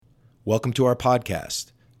Welcome to our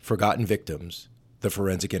podcast, Forgotten Victims, the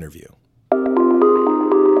Forensic Interview.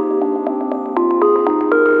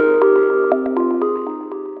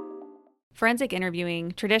 Forensic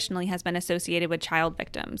interviewing traditionally has been associated with child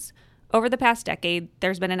victims. Over the past decade,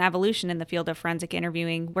 there's been an evolution in the field of forensic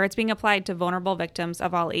interviewing where it's being applied to vulnerable victims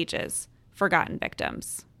of all ages, forgotten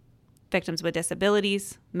victims, victims with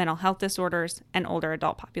disabilities, mental health disorders, and older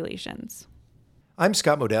adult populations. I'm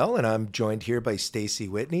Scott Modell, and I'm joined here by Stacey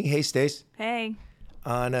Whitney. Hey, Stace. Hey.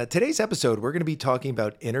 On today's episode, we're going to be talking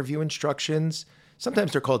about interview instructions.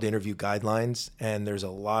 Sometimes they're called interview guidelines, and there's a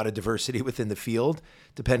lot of diversity within the field,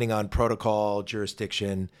 depending on protocol,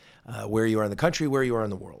 jurisdiction, where you are in the country, where you are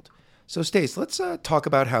in the world. So, Stace, let's talk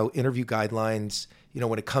about how interview guidelines,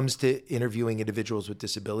 when it comes to interviewing individuals with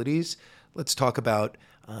disabilities, let's talk about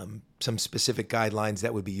some specific guidelines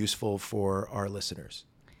that would be useful for our listeners.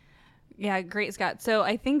 Yeah, great, Scott. So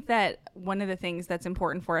I think that one of the things that's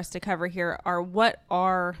important for us to cover here are what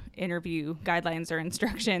are interview guidelines or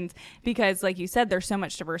instructions, because like you said, there's so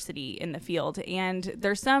much diversity in the field, and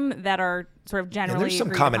there's some that are sort of generally and there's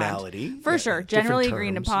some commonality. For sure, generally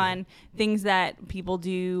agreed upon, things that people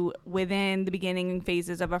do within the beginning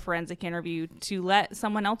phases of a forensic interview to let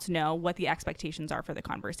someone else know what the expectations are for the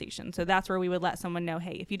conversation. So that's where we would let someone know,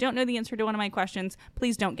 hey, if you don't know the answer to one of my questions,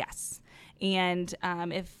 please don't guess. And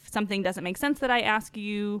if something doesn't make sense that I ask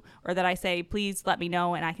you or that I say, please let me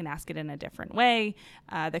know and I can ask it in a different way.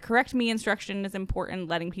 The correct me instruction is important,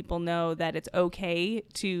 letting people know that it's okay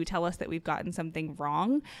to tell us that we've gotten something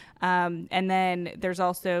wrong. And then there's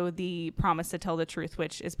also the promise to tell the truth,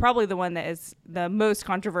 which is probably the one that is the most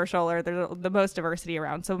controversial or the most diversity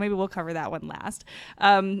around. So maybe we'll cover that one last.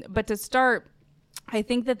 But to start, I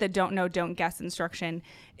think that the don't know, don't guess instruction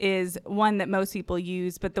is one that most people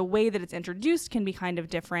use, but the way that it's introduced can be kind of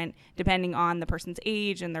different depending on the person's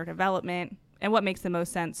age and their development and what makes the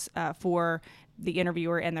most sense for the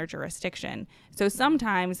interviewer and their jurisdiction. So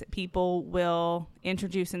sometimes people will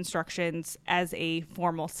introduce instructions as a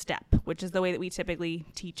formal step, which is the way that we typically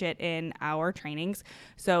teach it in our trainings.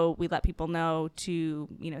 So we let people know to,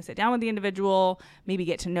 sit down with the individual, maybe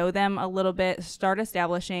get to know them a little bit, start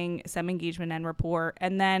establishing some engagement and rapport,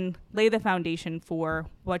 and then lay the foundation for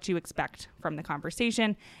what you expect from the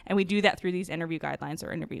conversation. And we do that through these interview guidelines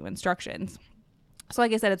or interview instructions. So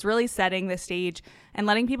like I said, it's really setting the stage and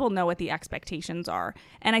letting people know what the expectations are.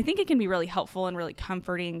 And I think it can be really helpful and really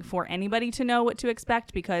comforting for anybody to know what to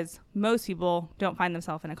expect, because most people don't find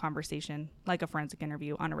themselves in a conversation like a forensic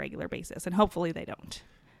interview on a regular basis. And hopefully they don't.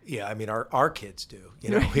 Yeah, I mean, our kids do.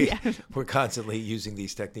 We're constantly using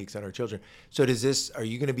these techniques on our children. So are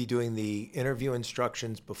you going to be doing the interview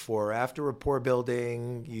instructions before or after rapport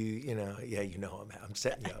building? I'm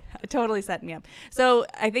setting you up. Totally setting me up. So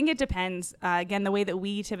I think it depends. Again, the way that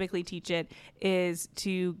we typically teach it is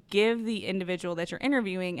to give the individual that you're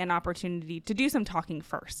interviewing an opportunity to do some talking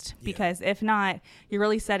first. Because if not, you're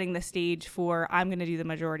really setting the stage for, I'm going to do the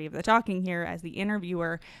majority of the talking here as the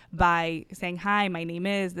interviewer by saying, hi, my name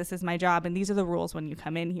is, this is my job, and these are the rules when you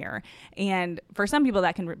come in here. And for some people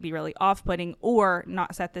that can be really off-putting or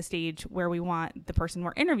not set the stage where we want the person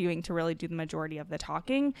we're interviewing to really do the majority of the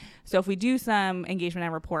talking. So if we do some engagement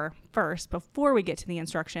and rapport first before we get to the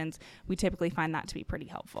instructions, we typically find that to be pretty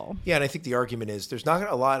helpful. Yeah, and I think the argument is there's not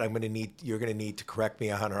a lot you're going to need to correct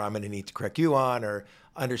me on, or I'm going to need to correct you on, or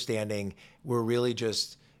understanding. We're really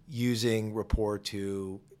just using rapport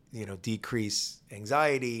to decrease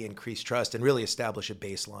anxiety, increase trust, and really establish a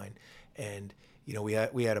baseline. And we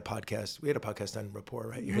had a podcast on rapport,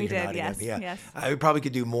 right? We did, yes. Yes. I probably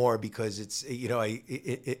could do more because it's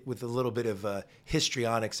with a little bit of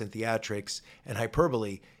histrionics and theatrics and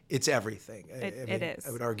hyperbole, it's everything. It is.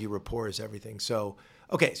 I would argue rapport is everything. So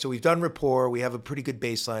so we've done rapport. We have a pretty good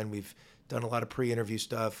baseline. We've done a lot of pre-interview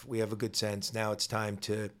stuff. We have a good sense. Now it's time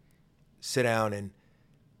to sit down and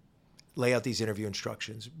lay out these interview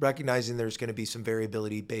instructions, recognizing there's going to be some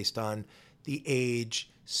variability based on the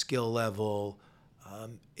age, skill level,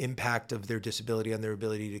 impact of their disability on their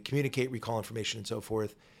ability to communicate, recall information, and so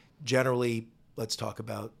forth. Generally, let's talk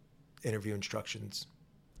about interview instructions.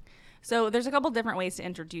 So there's a couple different ways to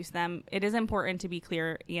introduce them. It is important to be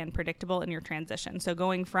clear and predictable in your transition. So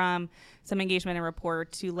going from some engagement and rapport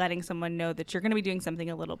to letting someone know that you're going to be doing something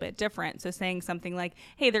a little bit different. So saying something like,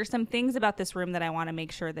 hey, there's some things about this room that I want to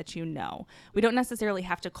make sure that you know. We don't necessarily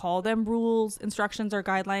have to call them rules, instructions, or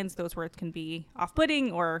guidelines. Those words can be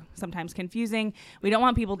off-putting or sometimes confusing. We don't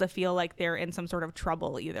want people to feel like they're in some sort of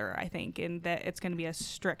trouble either, I think, and that it's going to be a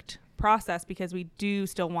strict process because we do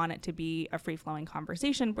still want it to be a free-flowing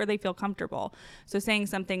conversation where they feel comfortable. So saying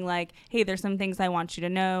something like, hey, there's some things I want you to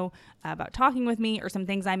know about talking with me, or some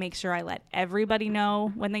things I make sure I let everybody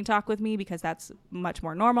know when they talk with me, because that's much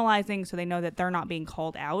more normalizing, so they know that they're not being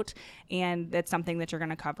called out, and that's something that you're going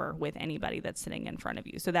to cover with anybody that's sitting in front of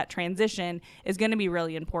you. So that transition is going to be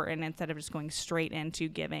really important instead of just going straight into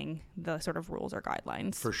giving the sort of rules or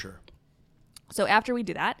guidelines. For sure. So after we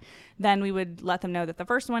do that, then we would let them know that the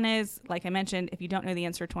first one is, like I mentioned, if you don't know the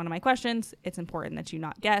answer to one of my questions, it's important that you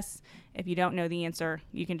not guess. If you don't know the answer,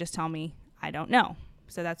 you can just tell me, I don't know.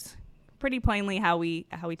 So that's pretty plainly how we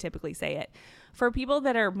typically say it. For people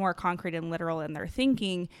that are more concrete and literal in their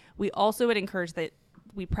thinking, we also would encourage that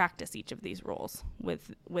we practice each of these rules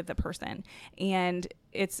with the person. And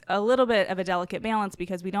it's a little bit of a delicate balance,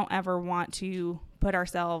 because we don't ever want to put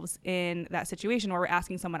ourselves in that situation where we're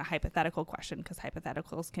asking someone a hypothetical question, because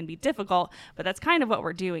hypotheticals can be difficult, but that's kind of what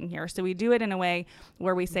we're doing here. So we do it in a way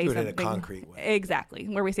where we say something in a concrete way. Exactly.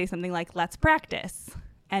 Where we say something like, let's practice.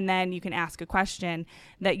 And then you can ask a question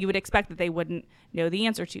that you would expect that they wouldn't know the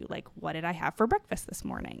answer to, like, what did I have for breakfast this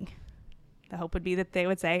morning? The hope would be that they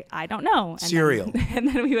would say, I don't know. And cereal. And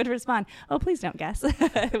then we would respond, oh, please don't guess,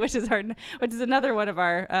 which is another one of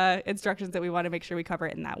our instructions that we want to make sure we cover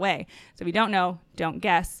it in that way. So if you don't know, don't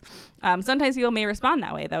guess. Sometimes people may respond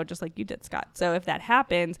that way, though, just like you did, Scott. So if that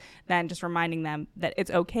happens, then just reminding them that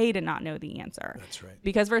it's okay to not know the answer. That's right.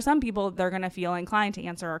 Because for some people, they're going to feel inclined to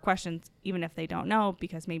answer our questions, even if they don't know,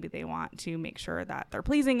 because maybe they want to make sure that they're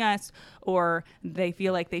pleasing us, or they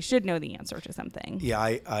feel like they should know the answer to something.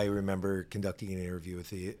 Yeah, I remember conducting an interview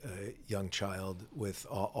with a young child with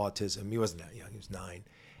autism. He wasn't that young, he was 9.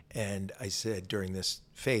 And I said, during this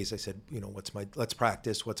phase, I said, let's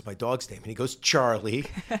practice. What's my dog's name? And he goes, Charlie.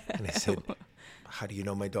 And I said, how do you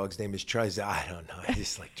know my dog's name is Charlie? He said, I don't know. I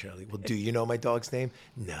just like Charlie. Well, do you know my dog's name?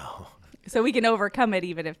 No. So we can overcome it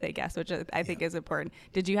even if they guess, which I think is important.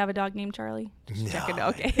 Did you have a dog named Charlie? No.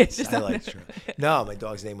 Okay. It's just I like Charlie. No, my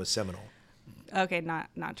dog's name was Seminole. Okay, not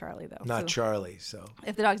Charlie, though. Not Charlie, so.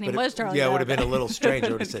 If the dog's name was Charlie. Yeah, it would have been a little strange.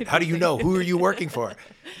 I would have said, how do you know? Who are you working for?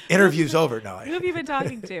 Interview's over. No. Who have you been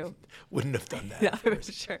talking to? Wouldn't have done that. No,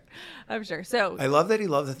 I'm sure. So I love that he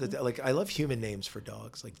loves it. Like, I love human names for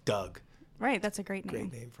dogs, like Doug. Right, that's a great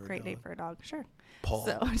name. Great name for a dog. Sure. Paul.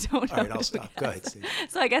 So don't know. All right, I'll stop. Go ahead, Steve.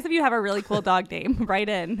 So I guess if you have a really cool dog name, write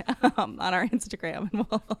in on our Instagram,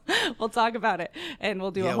 and we'll talk about it, and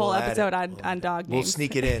we'll do a whole episode on dog names. We'll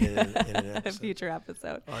sneak it in an episode. A future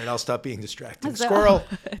episode. All right, I'll stop being distracted. Squirrel.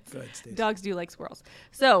 Go ahead, Steve. Dogs do like squirrels.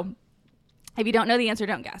 So if you don't know the answer,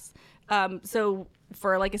 don't guess. So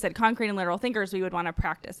for, like I said, concrete and literal thinkers, we would want to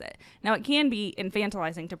practice it. Now, it can be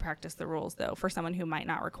infantilizing to practice the rules, though, for someone who might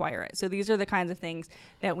not require it. So these are the kinds of things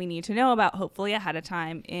that we need to know about, hopefully ahead of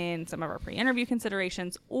time in some of our pre-interview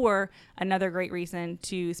considerations, or another great reason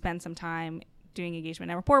to spend some time doing engagement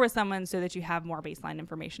and rapport with someone so that you have more baseline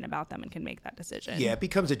information about them and can make that decision. Yeah, it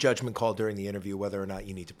becomes a judgment call during the interview whether or not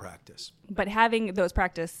you need to practice. But having those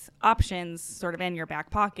practice options sort of in your back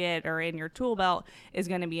pocket or in your tool belt is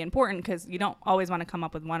going to be important, because you don't always want to come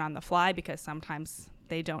up with one on the fly, because sometimes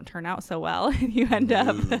they don't turn out so well and you end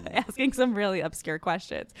up asking some really obscure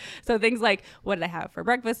questions. So things like, what did I have for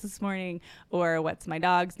breakfast this morning, or what's my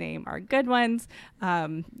dog's name, are good ones.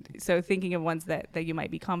 So thinking of ones that you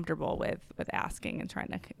might be comfortable with asking, and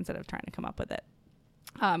instead of trying to come up with it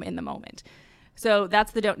in the moment. So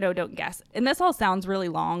that's the don't know, don't guess. And this all sounds really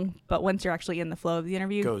long, but once you're actually in the flow of the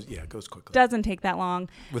interview, it goes quickly. Doesn't take that long.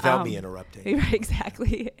 Without me interrupting. Right,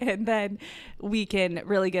 exactly. And then we can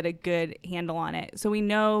really get a good handle on it. So we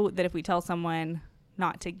know that if we tell someone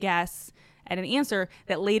not to guess at an answer,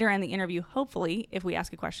 that later in the interview, hopefully, if we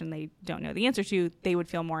ask a question they don't know the answer to, they would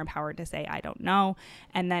feel more empowered to say, I don't know.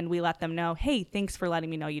 And then we let them know, hey, thanks for letting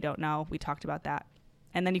me know you don't know. We talked about that.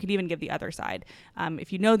 And then you could even give the other side.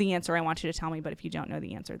 If you know the answer, I want you to tell me. But if you don't know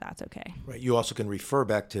the answer, that's okay. Right. You also can refer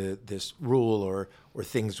back to this rule or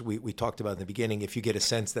things we talked about in the beginning if you get a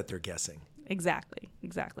sense that they're guessing. Exactly.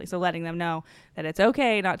 So letting them know that it's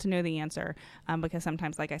okay not to know the answer, because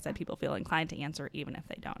sometimes, like I said, people feel inclined to answer even if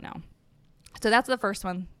they don't know. So that's the first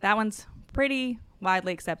one. That one's pretty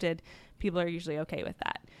widely accepted. People are usually okay with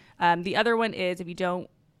that. The other one is, if you don't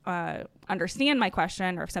understand my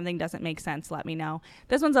question, or if something doesn't make sense, let me know.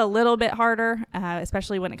 This one's a little bit harder,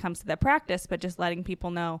 especially when it comes to the practice, but just letting people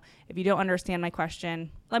know, if you don't understand my question,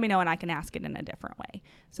 let me know and I can ask it in a different way.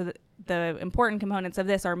 So the important components of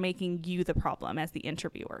this are making you the problem as the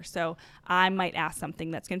interviewer. So I might ask something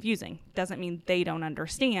that's confusing. Doesn't mean they don't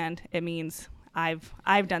understand. It means I've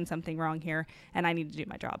done something wrong here, and I need to do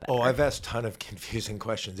my job better. Oh, I've asked a ton of confusing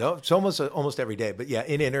questions. Oh, it's almost every day. But yeah,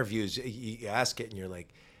 in interviews, you ask it, and you're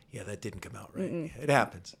like, Yeah, that didn't come out right. It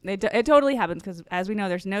happens. It totally happens because, as we know,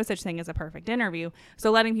 there's no such thing as a perfect interview.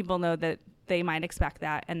 So letting people know that they might expect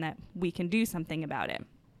that and that we can do something about it.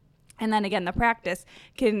 And then again, the practice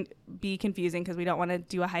can be confusing because we don't want to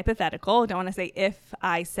do a hypothetical. Don't want to say, if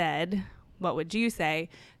I said, what would you say?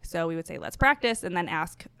 So we would say, let's practice, and then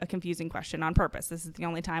ask a confusing question on purpose. This is the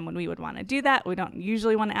only time when we would want to do that. We don't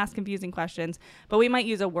usually want to ask confusing questions, but we might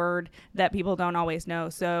use a word that people don't always know.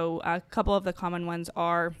 So a couple of the common ones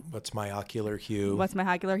are, what's my ocular hue? What's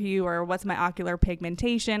my ocular hue, or what's my ocular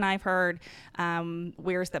pigmentation, I've heard.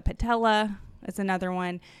 Where's the patella? That's another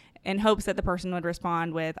one. In hopes that the person would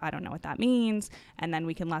respond with, I don't know what that means. And then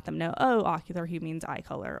we can let them know, oh, ocular hue means eye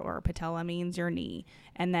color, or patella means your knee.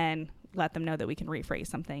 And then let them know that we can rephrase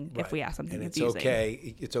something if we ask something confusing.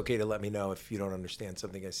 It's okay to let me know if you don't understand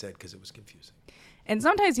something I said because it was confusing. And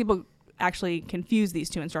sometimes people actually confuse these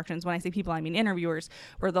two instructions. When I say people, I mean interviewers,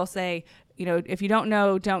 where they'll say, if you don't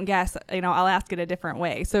know, don't guess, I'll ask it a different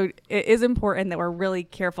way. So it is important that we're really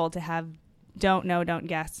careful to have don't know, don't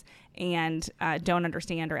guess, and don't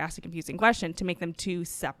understand or ask a confusing question to make them two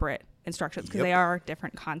separate instructions because they are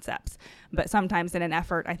different concepts. But sometimes in an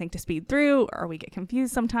effort, I think, to speed through, or we get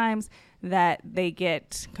confused sometimes, that they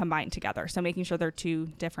get combined together. So making sure they're two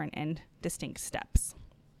different and distinct steps.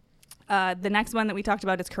 The next one that we talked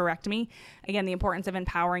about is correct me. Again, the importance of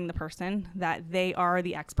empowering the person, that they are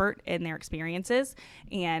the expert in their experiences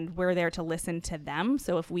and we're there to listen to them.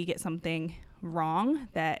 So if we get something wrong,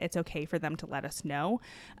 that it's okay for them to let us know.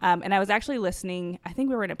 And I was actually listening, I think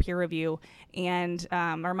we were in a peer review and,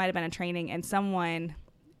 or might have been a training, and someone,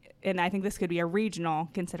 and I think this could be a regional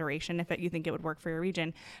consideration if you think it would work for your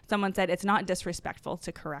region, someone said, it's not disrespectful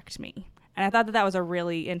to correct me. And I thought that was a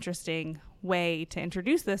really interesting way to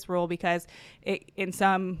introduce this rule because in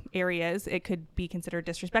some areas it could be considered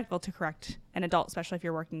disrespectful to correct an adult, especially if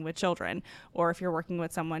you're working with children or if you're working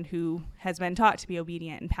with someone who has been taught to be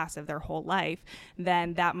obedient and passive their whole life,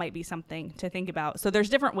 then that might be something to think about. So there's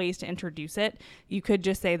different ways to introduce it. You could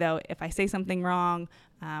just say, though, if I say something wrong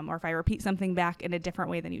or if I repeat something back in a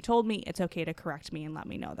different way than you told me, it's okay to correct me and let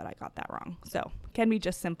me know that I got that wrong. So it can be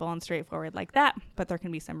just simple and straightforward like that, but there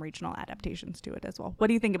can be some regional adaptations to it as well. What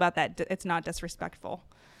do you think about that? It's not disrespectful.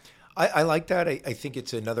 I like that. I think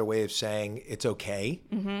it's another way of saying it's okay.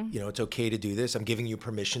 Mm-hmm. It's okay to do this. I'm giving you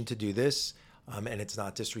permission to do this, and it's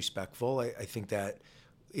not disrespectful. I think that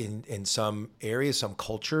in some areas, some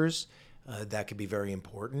cultures, that could be very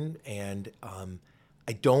important. And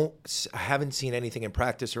I haven't seen anything in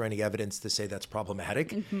practice or any evidence to say that's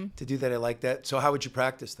problematic to do that. I like that. So how would you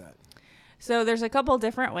practice that? So there's a couple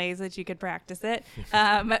different ways that you could practice it.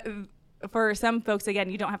 For some folks,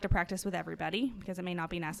 again, you don't have to practice with everybody because it may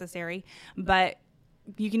not be necessary, but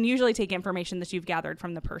you can usually take information that you've gathered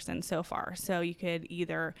from the person so far. So you could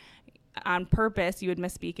either, on purpose, you would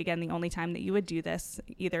misspeak, again, the only time that you would do this,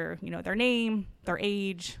 either, their name, their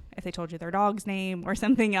age, if they told you their dog's name or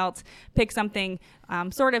something else, pick something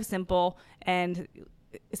sort of simple and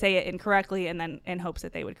say it incorrectly, and then in hopes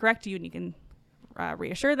that they would correct you, and you can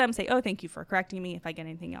reassure them, say, oh, thank you for correcting me. If I get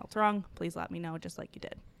anything else wrong, please let me know, just like you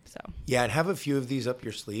did. So yeah, and have a few of these up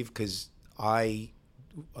your sleeve, because not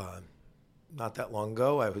that long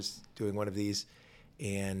ago, I was doing one of these,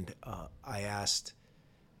 and I asked,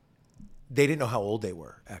 they didn't know how old they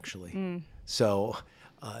were, actually. So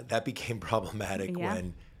that became problematic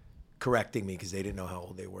when correcting me, because they didn't know how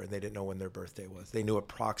old they were, and they didn't know when their birthday was. They knew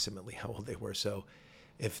approximately how old they were. So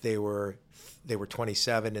if they were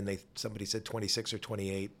 27 and somebody said 26 or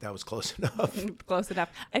 28, that was close enough. Close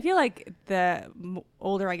enough. I feel like the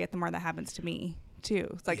older I get, the more that happens to me too.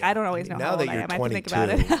 It's like, I don't always know how old I am. I have to think about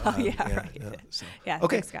it. Yeah.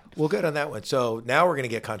 Okay. Thanks, Scott. Well, good on that one. So now we're going to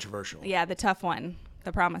get controversial. Yeah, the tough one,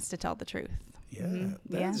 the promise to tell the truth.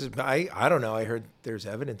 Yeah. I don't know. I heard there's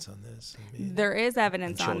evidence on this. There is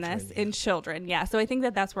evidence on this in children. Yeah. So I think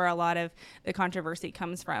that that's where a lot of the controversy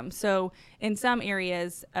comes from. So in some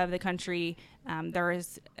areas of the country, there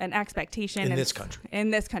is an expectation. In this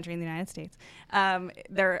country, in the United States,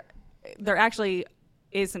 there actually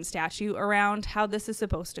is some statute around how this is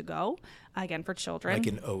supposed to go, again, for children. Like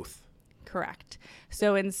an oath. Correct.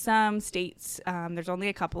 So in some states, there's only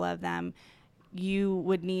a couple of them, you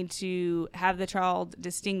would need to have the child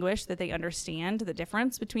distinguish that they understand the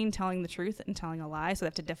difference between telling the truth and telling a lie. So they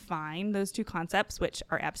have to define those two concepts, which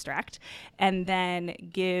are abstract, and then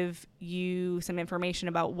give you some information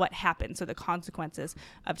about what happens. So the consequences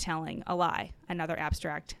of telling a lie, another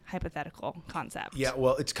abstract hypothetical concept. Yeah,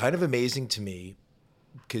 well, it's kind of amazing to me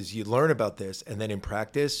because you learn about this, and then in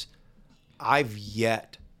practice, I've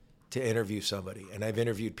yet to interview somebody, and I've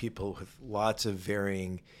interviewed people with lots of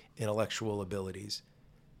varying intellectual abilities,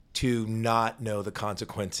 to not know the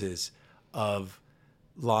consequences of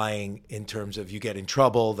lying in terms of you get in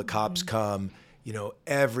trouble, the cops come, you know,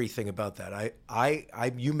 everything about that.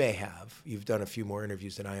 You've done a few more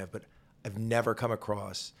interviews than I have, but I've never come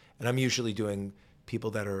across, and I'm usually doing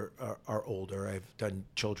people that are older. I've done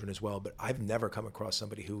children as well, but I've never come across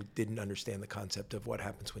somebody who didn't understand the concept of what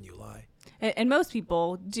happens when you lie. And most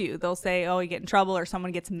people do. They'll say, oh, you get in trouble or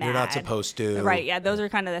someone gets mad. You're not supposed to. Right. Yeah. Those are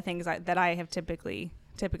kind of the things that I have typically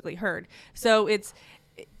heard. So it's,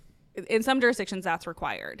 in some jurisdictions that's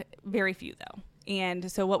required. Very few though.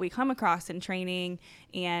 And so what we come across in training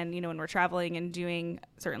and, you know, when we're traveling and doing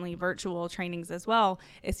certainly virtual trainings as well,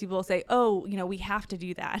 is people will say, oh, you know, we have to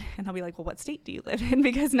do that. And I'll be like, well, what state do you live in?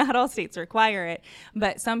 Because not all states require it.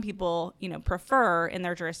 But some people, you know, prefer in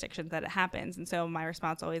their jurisdictions that it happens. And so my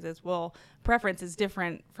response always is, well, preference is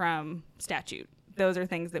different from statute. Those are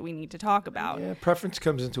things that we need to talk about. Yeah, preference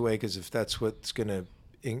comes into way because if that's what's going to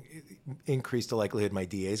increase the likelihood my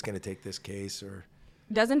DA is going to take this case or...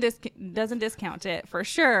 Doesn't discount it for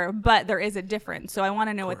sure, but there is a difference. So I want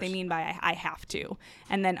to know what they mean by I have to,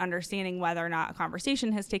 and then understanding whether or not a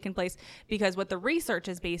conversation has taken place, because what the research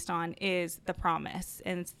is based on is the promise.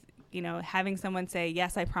 And it's, you know, having someone say,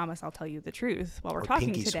 yes, I promise I'll tell you the truth while we're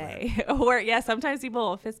talking today. Or yeah, sometimes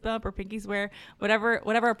people will fist bump or pinky swear, whatever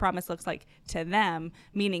a promise looks like to them,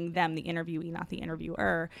 meaning them, the interviewee, not the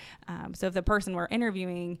interviewer. So if the person we're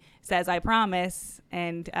interviewing says, I promise,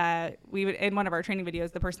 and we would, in one of our training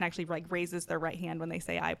videos, the person actually like raises their right hand when they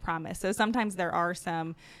say, I promise. So sometimes there are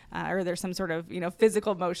some, or there's some sort of, you know,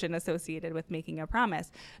 physical motion associated with making a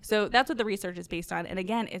promise. So that's what the research is based on. And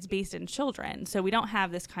again, it's based in children. So we don't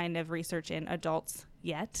have this kind of research in adults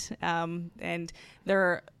yet, and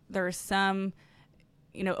there are some,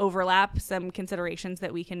 you know, overlap, some considerations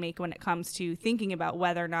that we can make when it comes to thinking about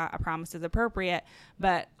whether or not a promise is appropriate.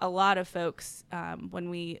 But a lot of folks,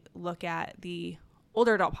 when we look at the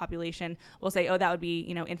older adult population, will say, oh, that would be,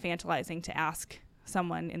 you know, infantilizing to ask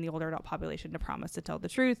someone in the older adult population to promise to tell the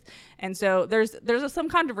truth. And so there's some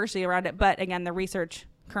controversy around it, but again, the research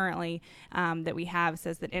currently that we have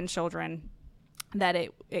says that in children that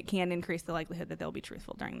it can increase the likelihood that they'll be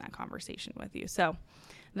truthful during that conversation with you. So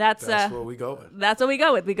that's what we go with. That's what we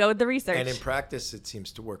go with. We go with the research. And in practice, it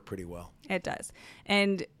seems to work pretty well. It does.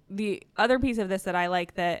 And the other piece of this that I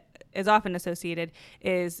like that is often associated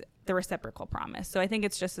is the reciprocal promise. So I think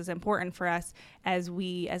it's just as important for us as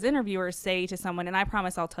we, as interviewers, say to someone, and I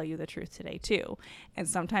promise I'll tell you the truth today too. And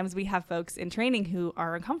sometimes we have folks in training who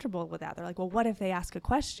are uncomfortable with that. They're like, well, what if they ask a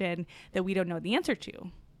question that we don't know the answer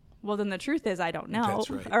to? Well, then the truth is I don't know, That's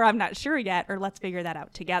right. or I'm not sure yet, or let's figure that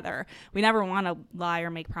out together. We never want to lie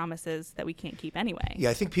or make promises that we can't keep anyway.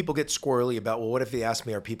 Yeah, I think people get squirrely about, well, what if they ask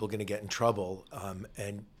me, are people going to get in trouble?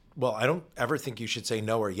 And well, I don't ever think you should say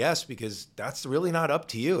no or yes, because that's really not up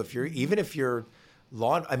to you. If you're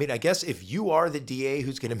law, I mean, I guess if you are the DA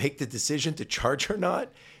who's going to make the decision to charge or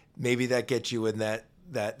not, maybe that gets you in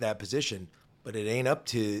that position. But it ain't up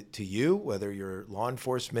to you, whether you're law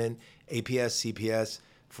enforcement, APS, CPS,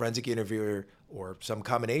 forensic interviewer, or some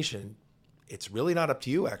combination. It's really not up to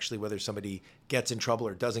you, actually, whether somebody gets in trouble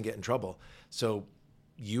or doesn't get in trouble. So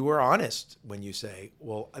you are honest when you say,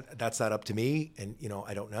 well, that's not up to me, and, you know,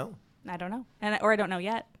 I don't know. I don't know. Or I don't know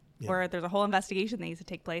yet. Yeah. Or there's a whole investigation that needs to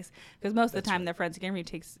take place, because most of the time the forensic interview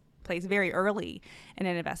takes place very early in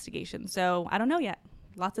an investigation. So I don't know yet.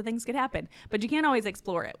 Lots of things could happen, but you can't always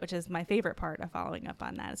explore it, which is my favorite part of following up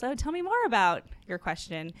on that. So tell me more about your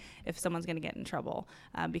question if someone's going to get in trouble,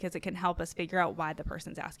 because it can help us figure out why the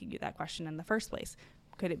person's asking you that question in the first place.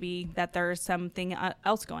 Could it be that there's something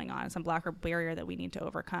else going on, some block or barrier that we need to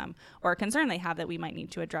overcome, or a concern they have that we might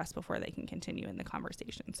need to address before they can continue in the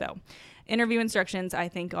conversation? So interview instructions, I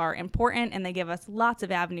think, are important, and they give us lots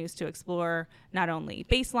of avenues to explore not only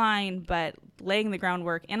baseline, but laying the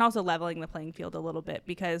groundwork and also leveling the playing field a little bit,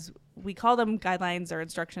 because we call them guidelines or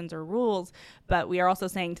instructions or rules, but we are also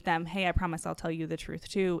saying to them, hey, I promise I'll tell you the truth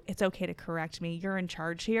too. It's okay to correct me. You're in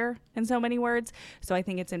charge here, in so many words. So I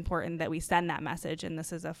think it's important that we send that message, and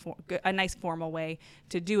this is a nice formal way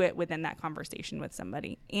to do it within that conversation with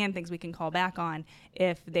somebody, and things we can call back on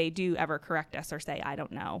if they do ever correct us or say, I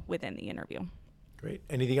don't know, within the interview. Great.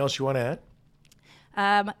 Anything else you want to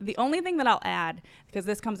add? The only thing that I'll add, because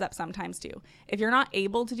this comes up sometimes too, if you're not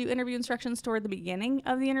able to do interview instructions toward the beginning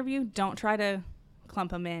of the interview, don't try to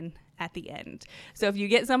clump them in at the end. So if you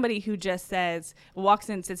get somebody who just says, walks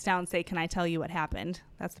in, sits down, say, can I tell you what happened?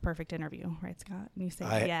 That's the perfect interview, right, Scott? And you say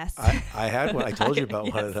yes. I had one. I told you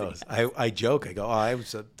about one of those. I joke. I go, I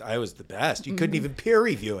was the best. You couldn't even peer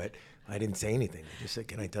review it. I didn't say anything. I just said,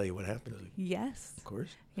 can I tell you what happened? Like, yes. Of course.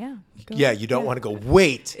 Yeah. Yeah, you don't want to go,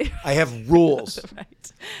 wait, I have rules.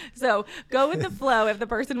 Right. So go with the flow. If the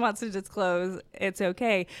person wants to disclose, it's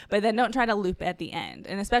okay. But then don't try to loop at the end.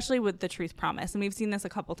 And especially with the truth promise. And we've seen this a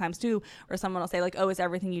couple times too, where someone will say like, oh, is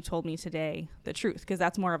everything you told me today the truth? Because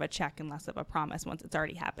that's more of a check and less of a promise once it's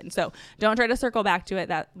already happened. So don't try to circle back to it.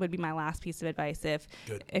 That would be my last piece of advice. If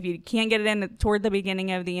you can't get it in toward the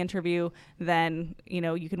beginning of the interview, then,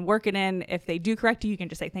 you can work it in. If they do correct you can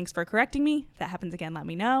just say, thanks for correcting me. If that happens again, let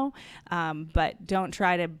me know. But don't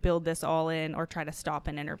try to build this all in or try to stop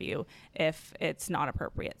an interview if it's not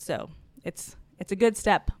appropriate. So it's a good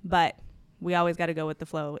step, but we always got to go with the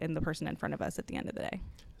flow and the person in front of us at the end of the day.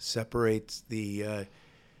 Separates the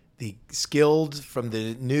skilled from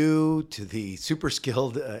the new to the super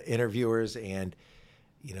skilled interviewers, and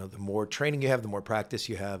the more training you have, the more practice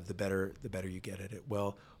you have, the better you get at it.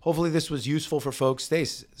 Well, hopefully this was useful for folks.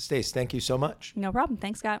 Stace, thank you so much. No problem.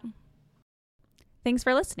 Thanks, Scott. Thanks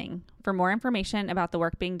for listening. For more information about the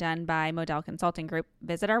work being done by Modell Consulting Group,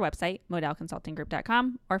 visit our website,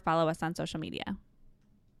 modellconsultinggroup.com, or follow us on social media.